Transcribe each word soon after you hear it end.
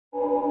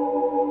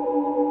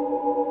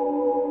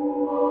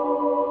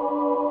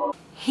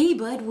Hey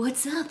bud,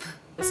 what's up?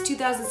 It's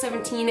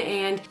 2017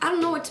 and I don't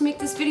know what to make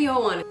this video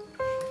on.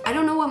 I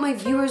don't know what my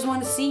viewers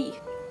want to see.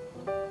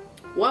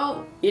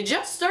 Well, you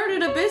just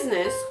started a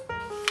business.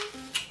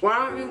 Why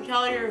don't you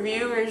tell your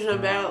viewers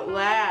about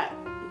that?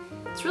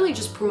 It's really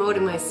just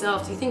promoting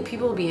myself. Do you think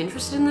people will be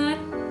interested in that?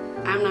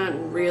 I'm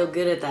not real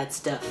good at that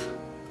stuff.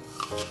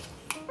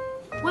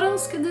 What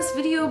else could this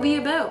video be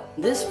about?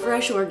 This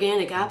fresh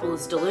organic apple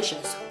is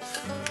delicious.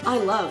 I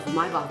love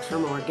my box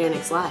from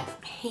Organics Live.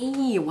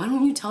 Hey, why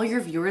don't you tell your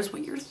viewers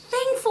what you're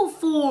thankful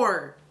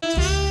for?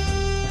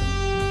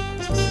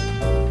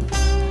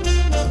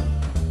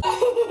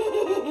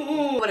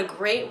 What a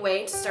great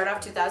way to start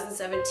off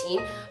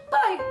 2017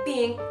 by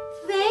being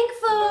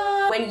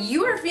thankful. When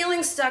you are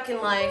feeling stuck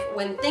in life,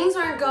 when things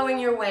aren't going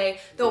your way,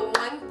 the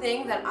one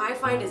thing that I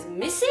find is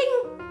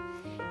missing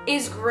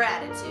is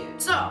gratitude.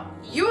 So,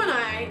 you and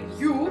I,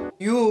 you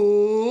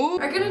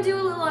are gonna do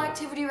a little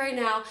activity right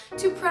now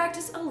to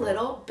practice a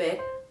little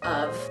bit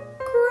of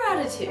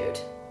gratitude.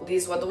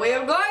 This is what the way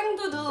I'm going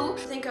to do.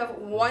 Think of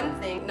one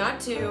thing, not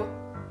two,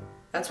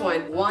 that's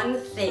one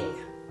thing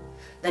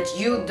that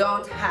you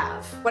don't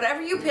have.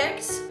 Whatever you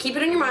picked, keep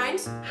it in your mind.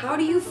 How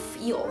do you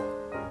feel?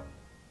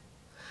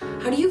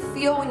 How do you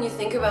feel when you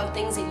think about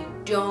things that you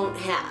don't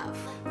have?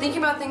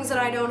 Thinking about things that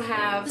I don't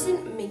have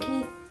doesn't make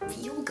me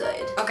feel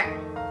good. Okay,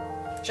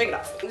 shake it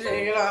off. Shake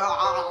it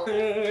off.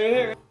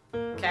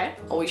 Okay,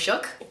 are we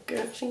shook?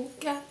 Girl, she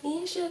got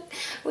me shook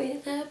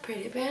with a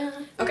pretty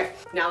brown. Okay,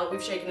 now that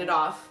we've shaken it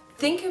off,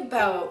 think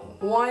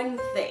about one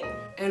thing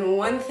and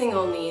one thing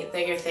only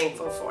that you're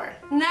thankful for.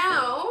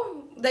 Now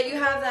that you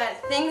have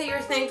that thing that you're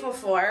thankful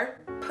for,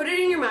 put it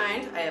in your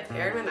mind. I have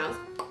hair in my mouth.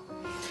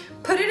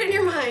 Put it in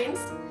your mind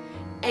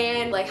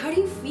and like, how do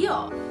you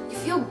feel? You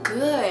feel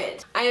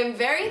good. I am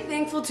very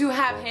thankful to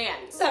have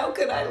hands. How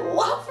could I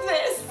love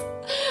this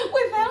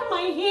without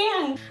my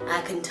hand?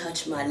 I can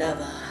touch my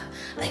lover.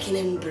 I can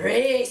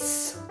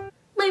embrace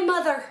my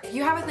mother. If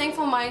you have a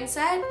thankful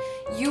mindset,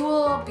 you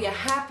will be a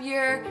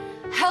happier,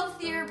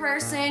 healthier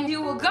person.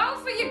 You will go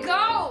for your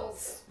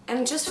goals.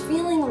 And just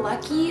feeling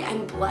lucky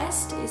and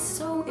blessed is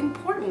so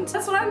important.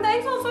 That's what I'm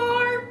thankful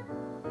for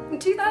in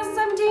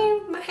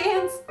 2017, my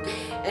hands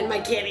and my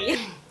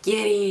kitty.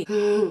 Kitty.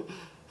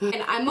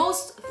 And I'm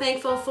most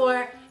thankful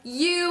for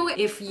you.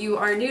 If you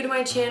are new to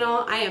my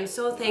channel, I am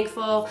so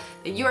thankful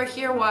that you are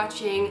here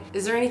watching.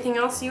 Is there anything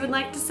else you would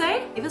like to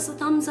say? Give us a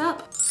thumbs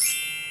up.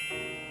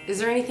 Is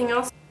there anything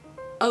else?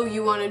 Oh,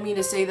 you wanted me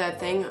to say that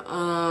thing?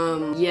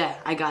 Yeah,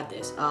 I got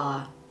this.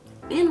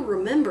 And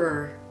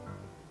remember,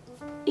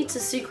 it's a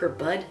secret,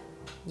 bud.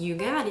 You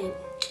got it.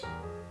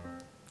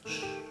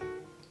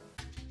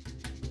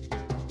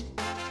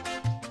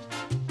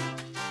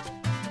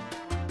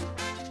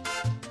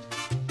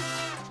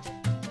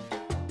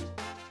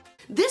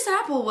 This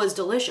apple was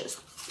delicious.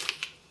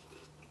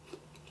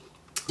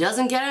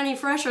 Doesn't get any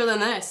fresher than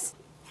this.